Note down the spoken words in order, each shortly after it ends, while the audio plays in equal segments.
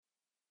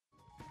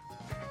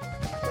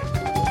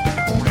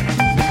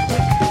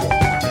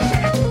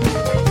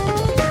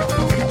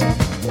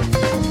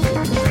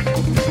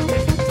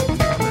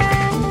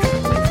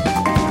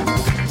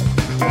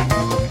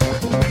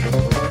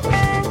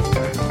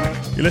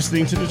You're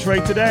listening to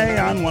Detroit Today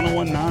on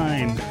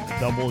 1019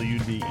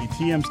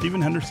 WDET. I'm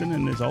Stephen Henderson,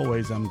 and as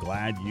always, I'm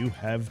glad you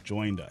have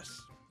joined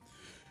us.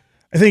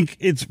 I think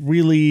it's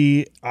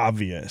really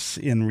obvious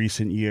in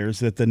recent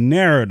years that the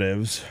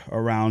narratives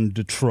around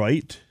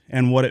Detroit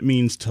and what it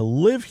means to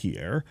live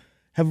here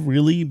have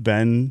really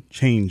been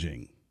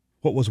changing.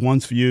 What was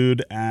once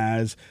viewed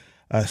as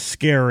a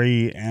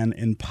scary and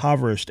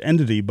impoverished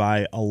entity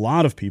by a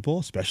lot of people,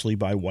 especially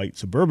by white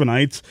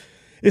suburbanites,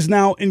 is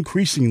now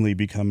increasingly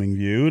becoming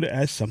viewed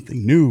as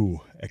something new,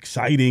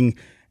 exciting,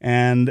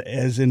 and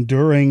as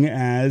enduring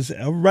as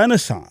a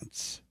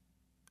renaissance.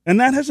 And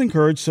that has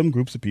encouraged some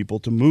groups of people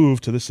to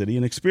move to the city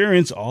and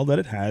experience all that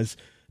it has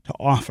to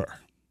offer.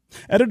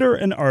 Editor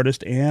and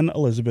artist Anne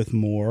Elizabeth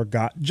Moore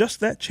got just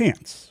that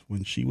chance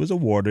when she was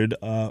awarded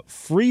a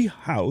free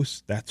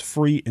house, that's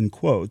free in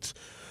quotes,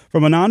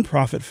 from a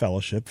nonprofit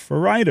fellowship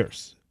for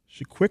writers.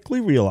 She quickly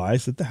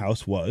realized that the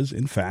house was,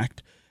 in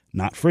fact,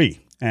 not free,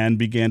 and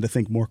began to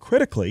think more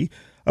critically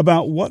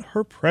about what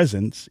her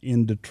presence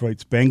in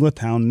Detroit's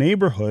Banglatown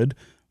neighborhood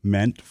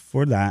meant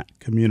for that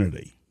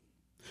community.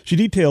 She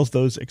details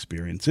those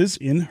experiences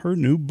in her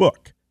new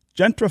book,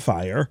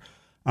 Gentrifier,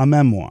 a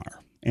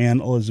memoir.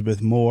 Anne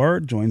Elizabeth Moore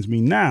joins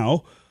me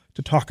now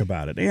to talk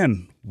about it.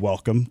 Anne,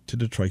 welcome to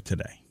Detroit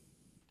Today.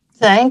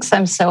 Thanks.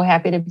 I'm so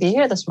happy to be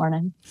here this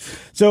morning.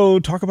 So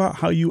talk about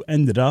how you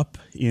ended up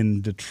in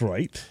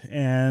Detroit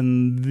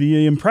and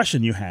the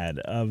impression you had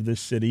of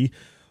this city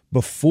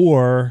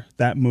before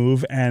that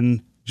move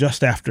and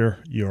just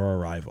after your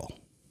arrival.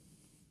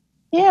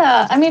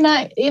 Yeah, I mean,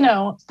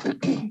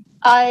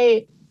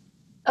 I,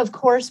 of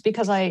course,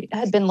 because I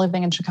had been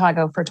living in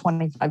Chicago for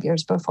 25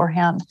 years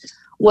beforehand,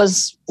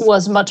 was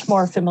much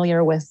more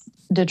familiar with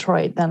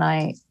Detroit than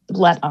I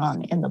let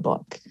on in the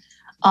book.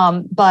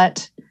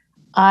 But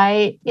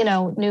I,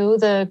 knew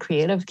the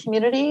creative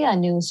community. I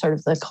knew sort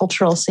of the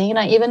cultural scene.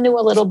 I even knew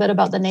a little bit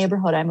about the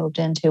neighborhood I moved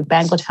into,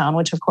 Banglatown,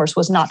 which of course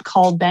was not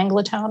called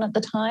Banglatown at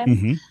the time.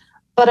 Mm-hmm.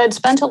 But I'd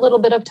spent a little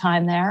bit of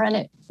time there,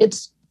 and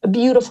it's a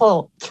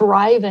beautiful,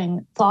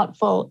 thriving,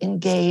 thoughtful,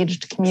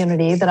 engaged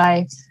community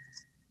that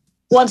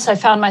once I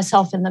found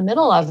myself in the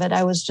middle of it,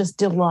 I was just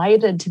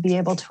delighted to be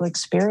able to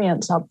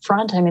experience up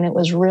front. I mean, it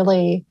was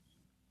really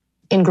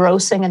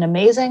engrossing and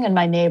amazing. And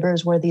my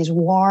neighbors were these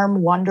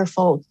warm,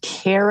 wonderful,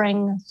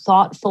 caring,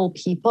 thoughtful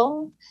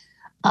people.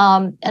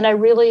 And I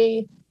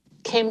really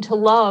came to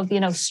love,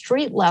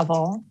 street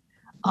level,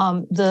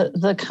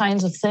 the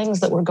kinds of things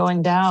that were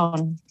going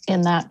down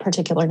in that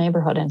particular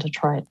neighborhood in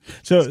Detroit.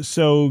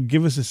 So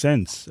give us a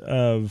sense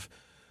of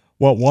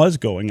what was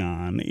going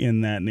on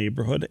in that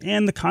neighborhood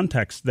and the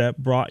context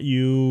that brought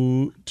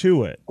you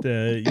to it.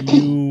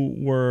 You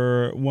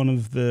were one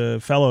of the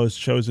fellows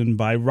chosen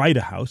by Write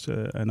a House,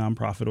 a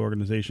nonprofit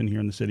organization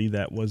here in the city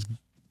that was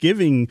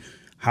giving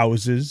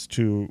houses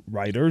to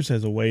writers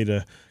as a way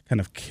to kind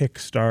of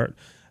kickstart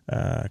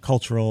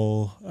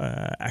cultural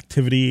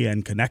activity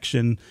and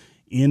connection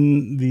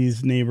in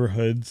these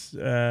neighborhoods.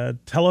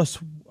 Tell us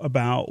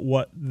about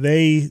what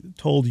they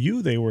told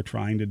you they were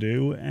trying to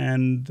do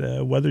and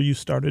whether you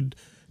started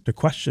to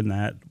question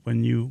that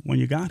when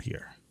you got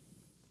here.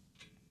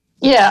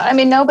 Yeah, I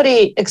mean,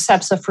 nobody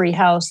accepts a free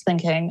house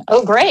thinking,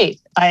 oh,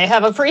 great, I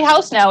have a free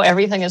house now,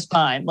 everything is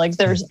fine. Like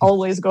there's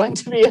always going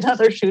to be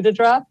another shoe to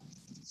drop.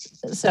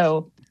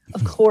 So,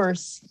 of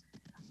course,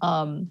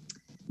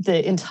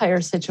 the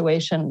entire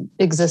situation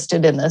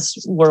existed in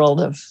this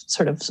world of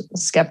sort of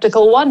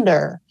skeptical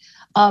wonder.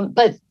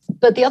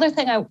 But the other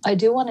thing I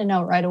do want to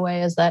note right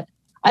away is that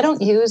I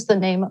don't use the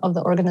name of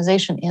the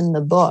organization in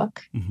the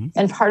book. Mm-hmm.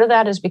 And part of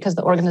that is because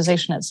the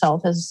organization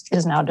itself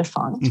is now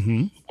defunct.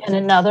 Mm-hmm. And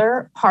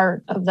another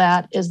part of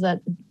that is that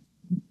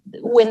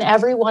when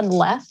everyone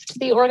left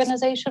the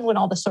organization, when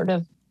all the sort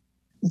of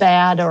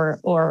bad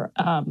or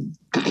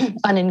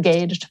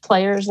unengaged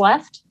players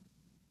left,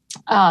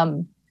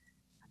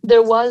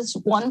 there was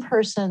one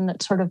person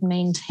that sort of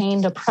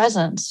maintained a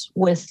presence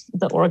with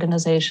the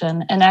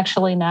organization. And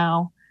actually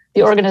now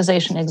the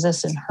organization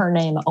exists in her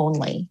name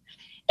only.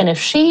 And if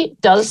she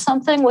does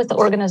something with the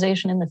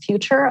organization in the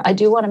future, I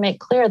do want to make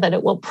clear that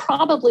it will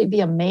probably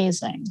be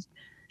amazing.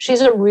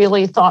 She's a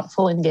really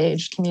thoughtful,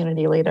 engaged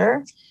community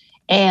leader.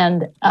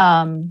 And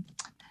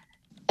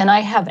I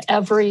have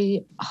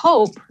every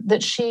hope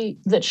that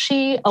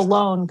she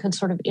alone could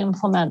sort of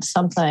implement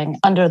something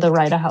under the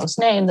Write a House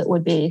name that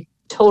would be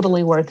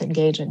totally worth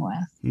engaging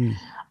with.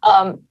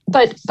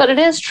 But it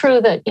is true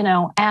that,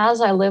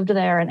 as I lived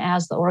there and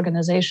as the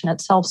organization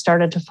itself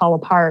started to fall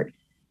apart,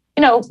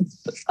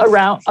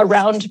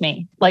 around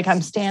me, like I'm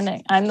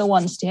the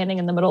one standing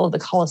in the middle of the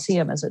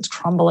Coliseum as it's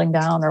crumbling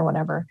down or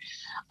whatever.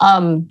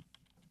 And,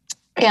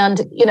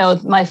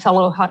 my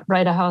fellow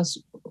Write a House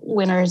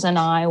winners and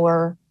I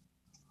were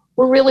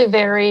really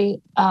very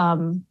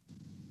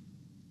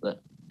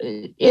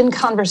in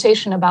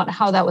conversation about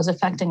how that was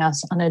affecting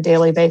us on a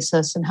daily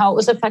basis and how it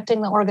was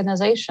affecting the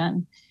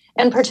organization,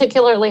 and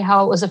particularly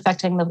how it was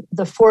affecting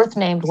the fourth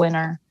named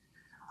winner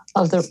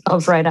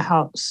of Write a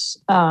House,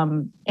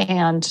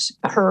 and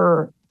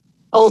her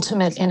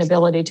ultimate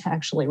inability to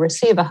actually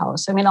receive a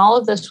house. I mean, all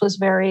of this was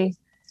very,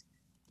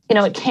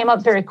 it came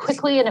up very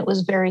quickly, and it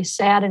was very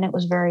sad, and it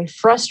was very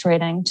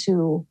frustrating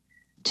to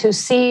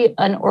see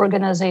an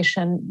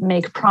organization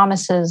make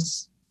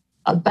promises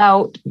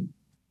about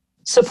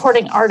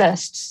supporting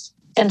artists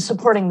and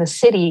supporting the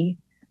city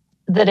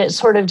that it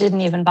sort of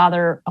didn't even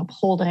bother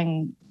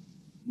upholding,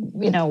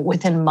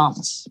 within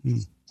months.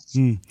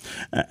 Mm-hmm.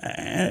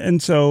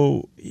 And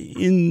so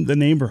in the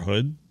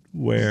neighborhood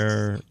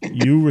where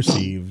you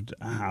received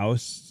a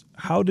house,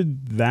 how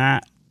did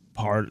that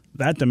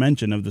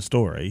dimension of the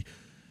story,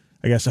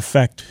 I guess,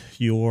 affect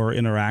your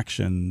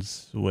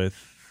interactions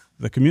with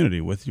the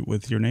community,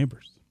 with your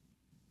neighbors?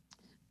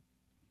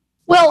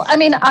 Well, I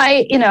mean,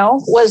 I,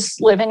 was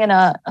living in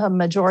a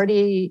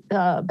majority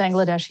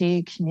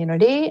Bangladeshi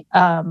community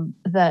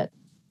that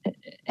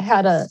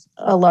had a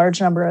large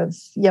number of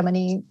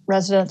Yemeni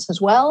residents as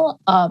well,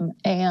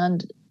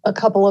 and a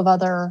couple of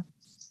other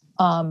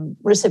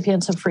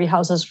recipients of free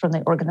houses from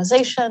the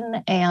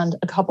organization, and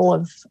a couple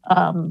of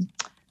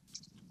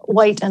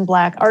white and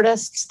Black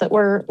artists that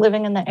were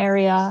living in the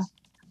area.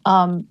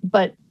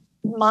 But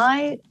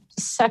my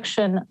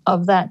section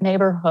of that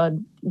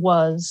neighborhood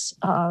was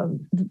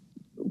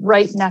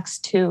right next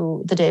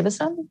to the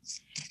Davison.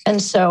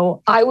 And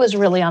so I was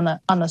really on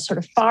the sort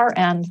of far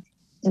end,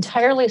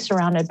 entirely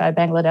surrounded by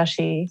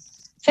Bangladeshi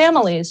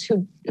families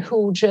who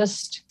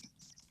just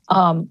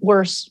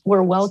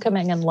were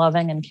welcoming and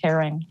loving and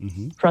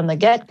caring from the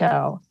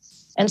get-go.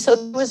 And so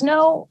there was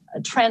no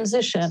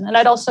transition. And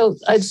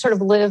I'd sort of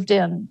lived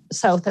in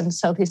South and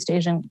Southeast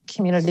Asian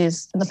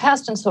communities in the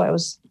past. And so I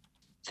was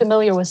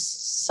familiar with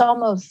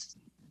some of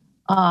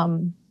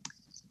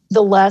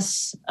the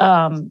less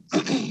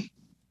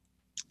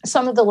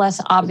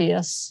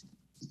obvious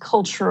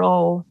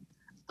cultural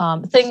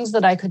things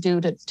that I could do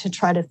to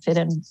try to fit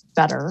in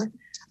better.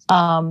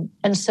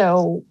 And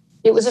so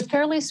it was a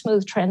fairly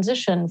smooth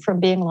transition from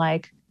being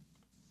like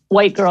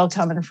white girl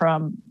coming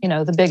from,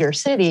 the bigger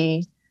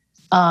city,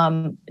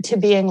 to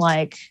being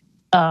like,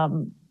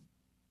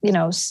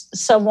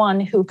 someone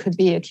who could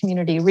be a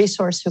community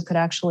resource, who could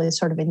actually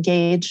sort of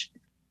engage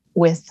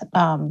with,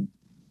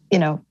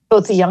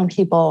 both the young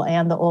people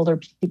and the older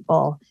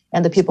people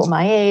and the people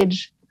my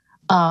age,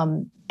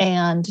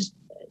 and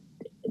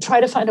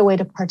try to find a way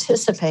to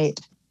participate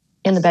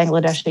in the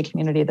Bangladeshi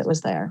community that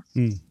was there.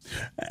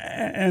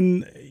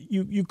 And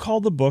you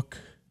call the book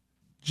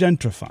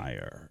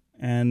Gentrifier,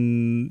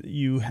 and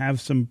you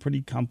have some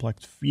pretty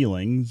complex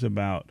feelings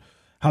about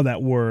how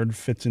that word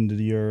fits into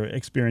your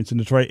experience in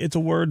Detroit. It's a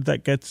word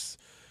that gets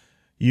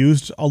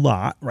used a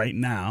lot right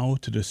now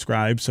to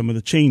describe some of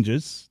the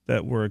changes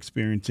that we're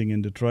experiencing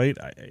in Detroit.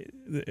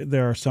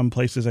 There are some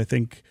places I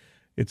think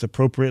it's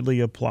appropriately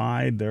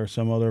applied. There are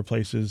some other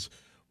places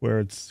where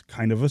it's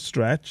kind of a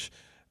stretch.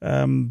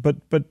 But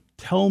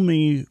tell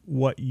me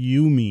what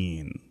you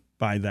mean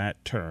by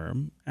that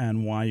term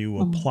and why you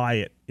apply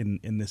it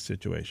in this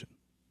situation.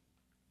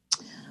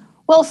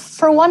 Well,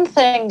 for one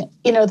thing,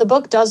 the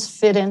book does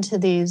fit into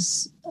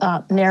these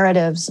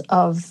narratives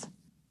of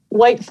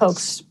white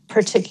folks,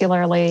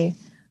 particularly,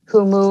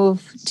 who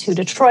move to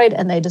Detroit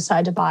and they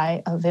decide to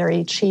buy a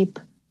very cheap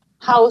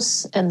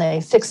house and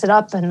they fix it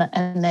up, and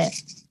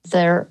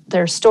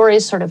their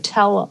stories sort of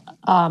tell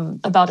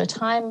about a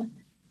time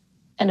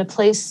and a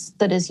place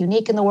that is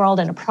unique in the world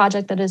and a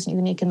project that is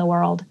unique in the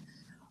world.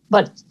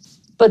 But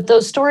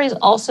those stories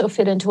also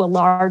fit into a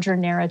larger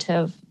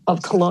narrative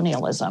of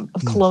colonialism,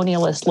 of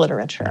colonialist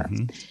literature.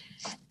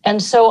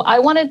 And so I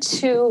wanted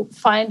to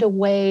find a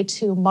way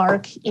to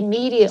mark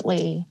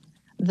immediately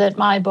that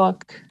my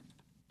book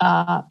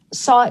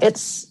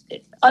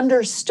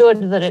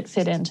understood that it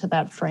fit into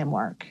that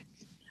framework.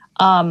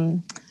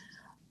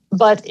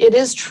 But it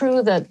is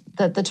true that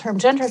the term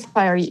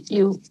gentrifier,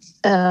 you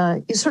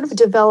sort of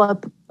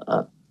develop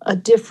a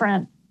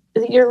different,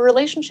 your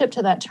relationship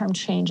to that term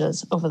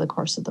changes over the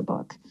course of the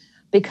book,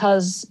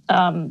 because,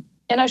 and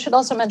I should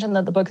also mention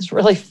that the book is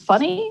really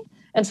funny.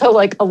 And so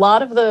like a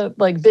lot of the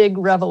like big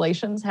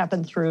revelations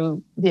happen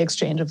through the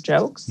exchange of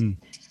jokes.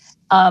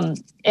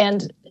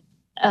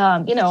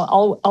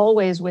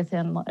 Always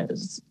within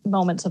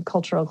moments of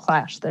cultural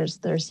clash,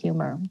 there's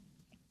humor.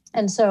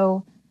 And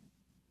so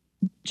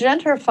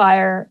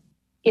gentrifier,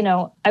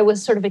 I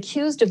was sort of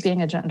accused of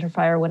being a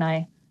gentrifier when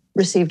I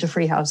received a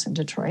free house in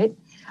Detroit.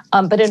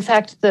 But in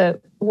fact,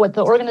 what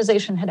the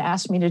organization had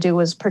asked me to do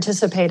was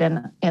participate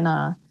in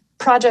a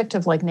project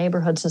of like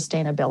neighborhood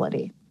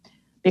sustainability.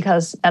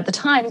 Because at the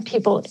time,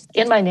 people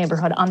in my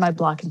neighborhood, on my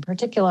block in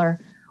particular,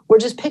 were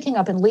just picking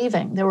up and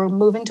leaving. They were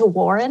moving to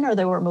Warren, or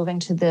they were moving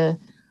to the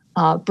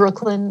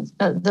Brooklyn,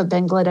 the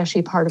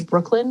Bangladeshi part of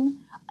Brooklyn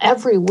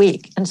every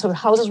week. And so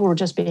houses were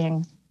just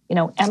being,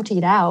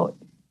 emptied out.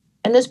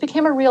 And this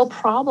became a real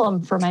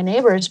problem for my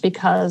neighbors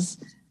because,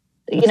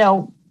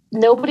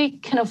 nobody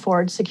can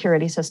afford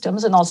security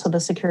systems. And also the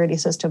security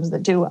systems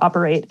that do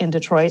operate in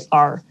Detroit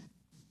are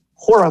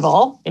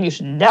horrible, and you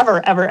should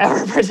never, ever,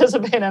 ever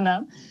participate in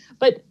them.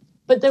 But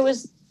there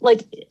was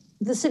like,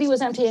 the city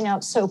was emptying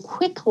out so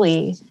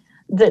quickly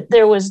that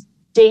there was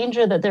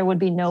danger that there would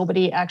be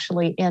nobody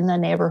actually in the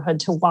neighborhood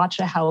to watch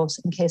a house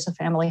in case a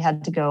family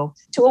had to go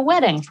to a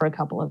wedding for a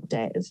couple of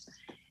days.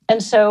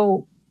 And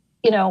so,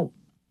 the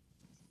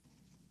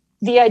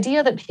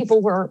idea that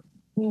people were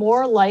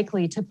more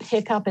likely to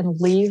pick up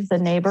and leave the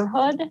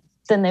neighborhood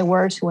than they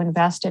were to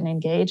invest and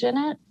engage in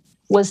it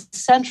was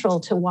central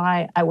to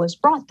why I was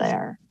brought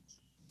there.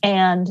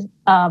 And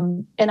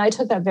I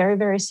took that very,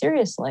 very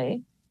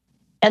seriously.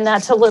 And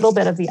that's a little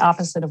bit of the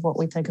opposite of what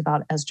we think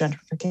about as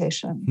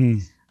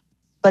gentrification.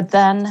 But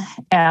then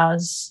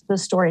as the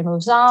story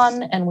moves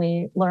on and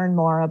we learn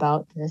more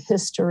about the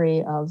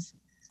history of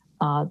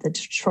the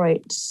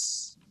Detroit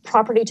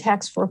property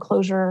tax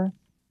foreclosure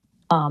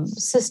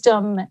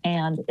system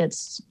and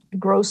its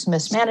gross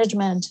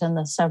mismanagement and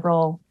the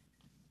several,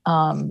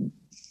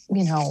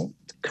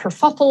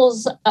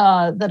 kerfuffles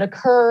that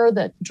occur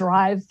that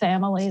drive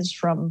families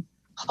from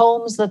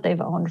homes that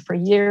they've owned for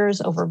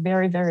years over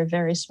very, very,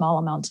 very small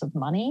amounts of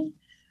money.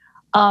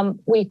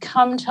 We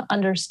come to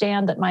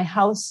understand that my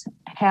house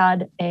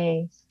had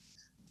a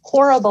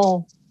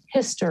horrible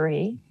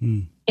history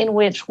in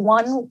which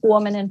one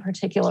woman in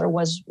particular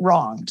was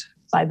wronged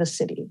by the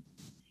city.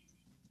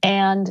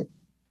 And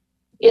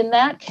in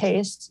that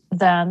case,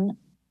 then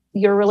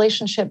your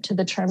relationship to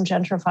the term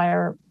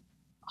gentrifier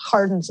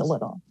hardens a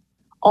little.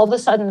 All of a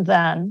sudden,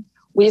 then,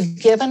 we've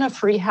given a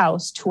free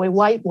house to a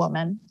white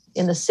woman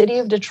in the city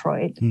of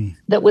Detroit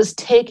that was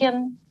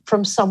taken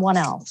from someone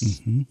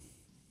else.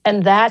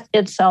 And that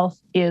itself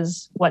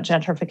is what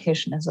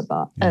gentrification is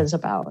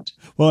about.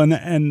 Well,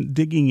 and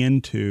digging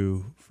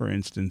into, for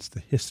instance,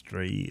 the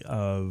history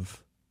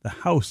of the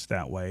house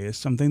that way is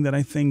something that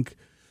I think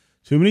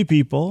too many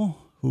people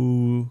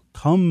who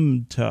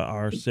come to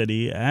our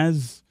city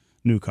as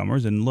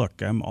newcomers, and look,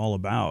 I'm all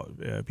about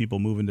people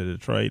moving to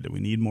Detroit.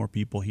 We need more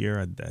people here.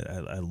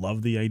 I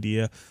love the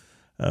idea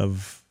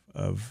of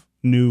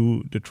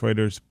new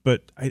Detroiters,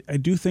 but I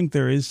do think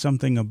there is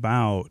something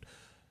about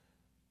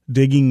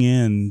digging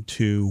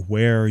into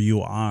where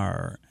you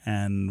are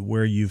and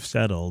where you've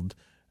settled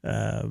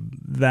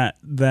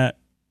that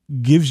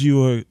gives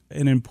you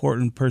an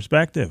important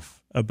perspective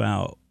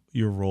about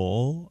your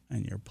role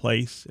and your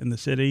place in the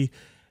city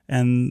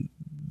and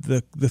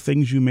the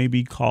things you may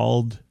be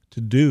called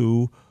to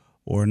do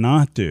or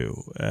not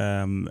do.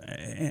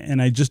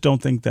 And I just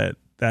don't think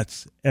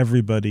that's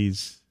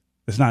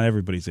not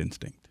everybody's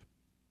instinct.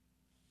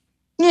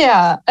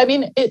 Yeah. I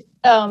mean,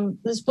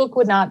 this book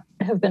would not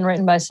have been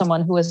written by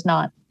someone who is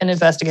not an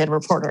investigative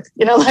reporter.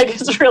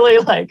 It's really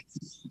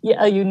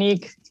a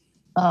unique,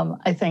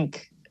 I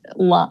think,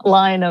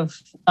 line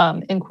of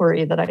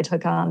inquiry that I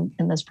took on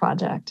in this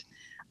project.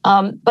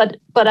 But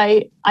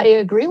I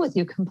agree with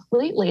you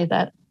completely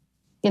that,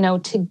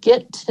 to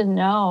get to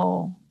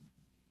know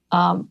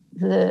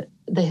the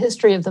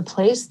history of the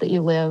place that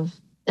you live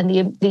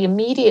and the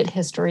immediate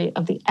history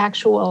of the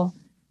actual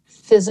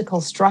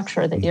physical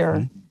structure that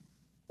you're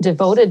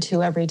devoted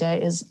to every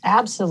day is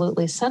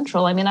absolutely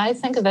central. I mean, I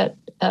think of it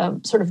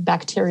sort of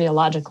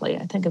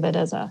bacteriologically. I think of it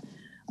as a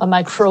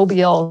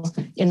microbial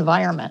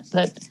environment,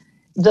 that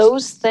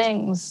those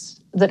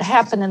things that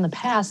happen in the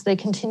past, they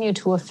continue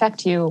to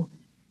affect you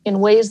in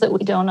ways that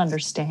we don't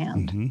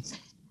understand.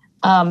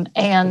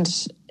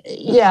 And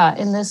yeah,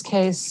 in this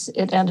case,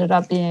 it ended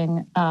up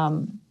being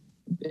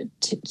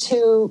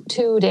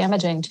too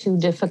damaging, too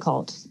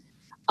difficult.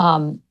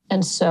 And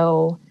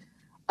so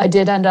I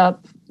did end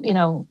up,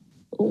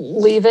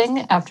 leaving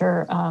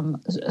after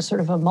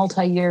sort of a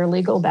multi-year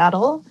legal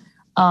battle.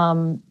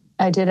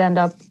 I did end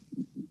up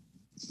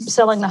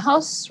selling the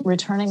house,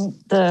 returning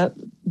that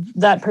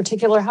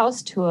particular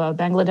house to a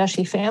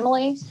Bangladeshi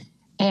family,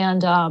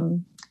 and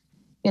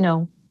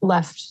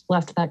left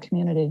that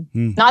community.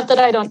 Not that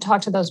I don't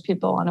talk to those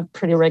people on a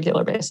pretty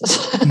regular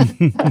basis.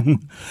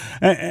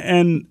 and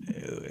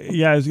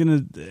I was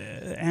going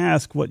to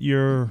ask what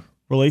your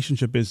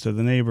relationship is to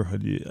the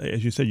neighborhood.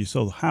 As you said, you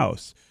sold the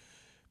house,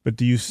 but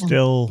do you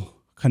still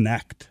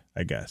connect,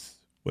 I guess,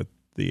 with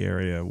the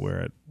area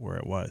where it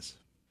was?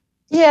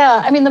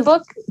 Yeah, I mean, the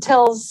book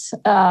tells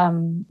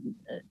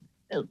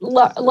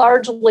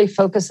largely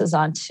focuses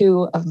on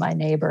two of my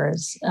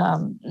neighbors,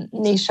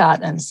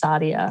 Nishat and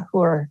Sadia,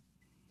 who are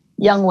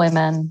young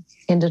women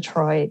in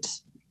Detroit,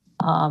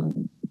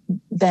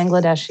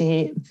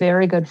 Bangladeshi,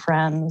 very good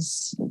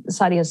friends.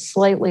 Sadia is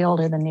slightly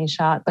older than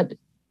Nishat, but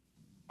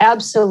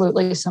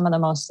absolutely some of the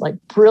most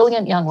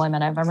brilliant young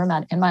women I've ever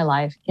met in my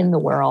life, in the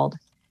world.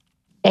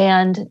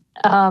 And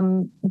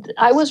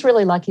I was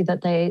really lucky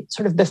that they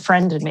sort of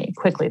befriended me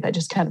quickly. They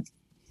just kind of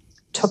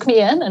took me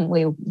in, and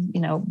we,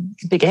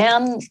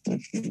 began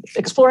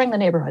exploring the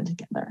neighborhood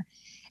together.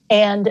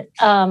 And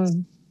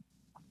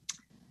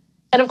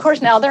of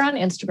course, now they're on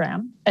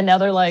Instagram, and now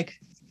they're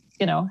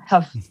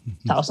have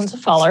thousands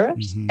of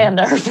followers and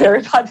are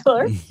very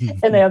popular,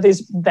 and they have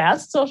these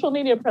vast social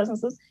media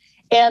presences.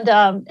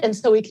 And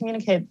so we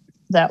communicate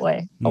that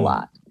way a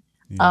lot.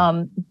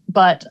 Yeah.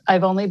 But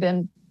I've only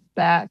been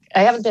back.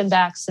 I haven't been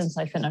back since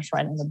I finished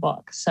writing the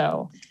book.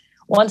 So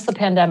once the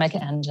pandemic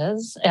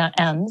ends,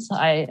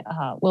 I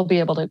will be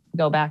able to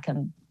go back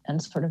and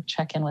and sort of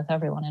check in with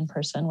everyone in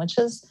person, which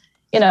is,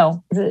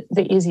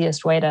 the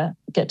easiest way to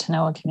get to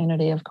know a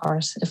community, of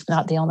course, if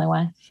not the only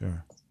way.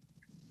 Sure.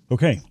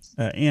 Okay.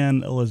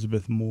 Anne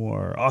Elizabeth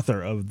Moore,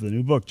 author of the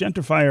new book,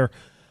 Gentrifier,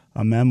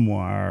 a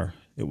memoir.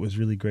 It was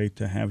really great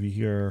to have you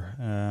here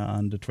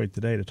on Detroit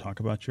Today to talk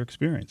about your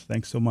experience.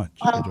 Thanks so much.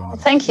 Well,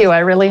 thank you. I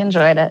really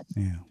enjoyed it.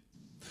 Yeah.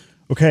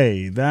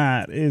 Okay,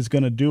 that is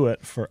going to do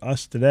it for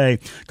us today.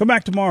 Come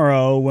back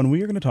tomorrow when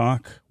we are going to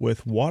talk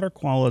with water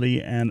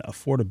quality and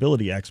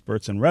affordability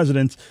experts and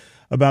residents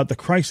about the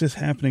crisis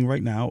happening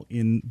right now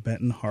in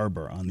Benton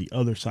Harbor on the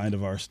other side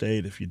of our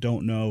state. If you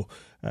don't know,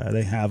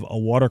 they have a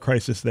water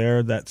crisis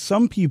there that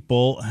some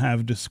people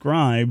have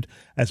described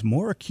as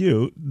more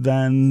acute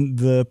than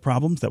the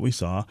problems that we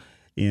saw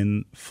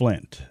in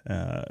Flint.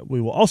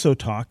 We will also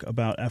talk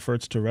about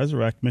efforts to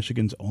resurrect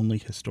Michigan's only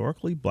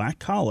historically black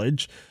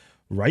college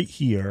right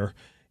here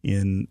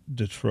in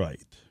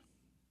Detroit.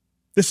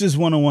 This is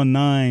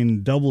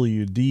 101.9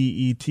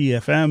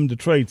 WDET-FM,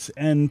 Detroit's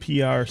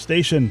NPR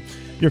station,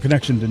 your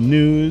connection to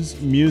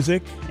news,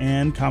 music,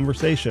 and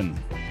conversation.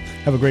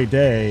 Have a great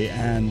day,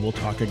 and we'll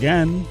talk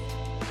again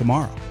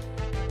tomorrow.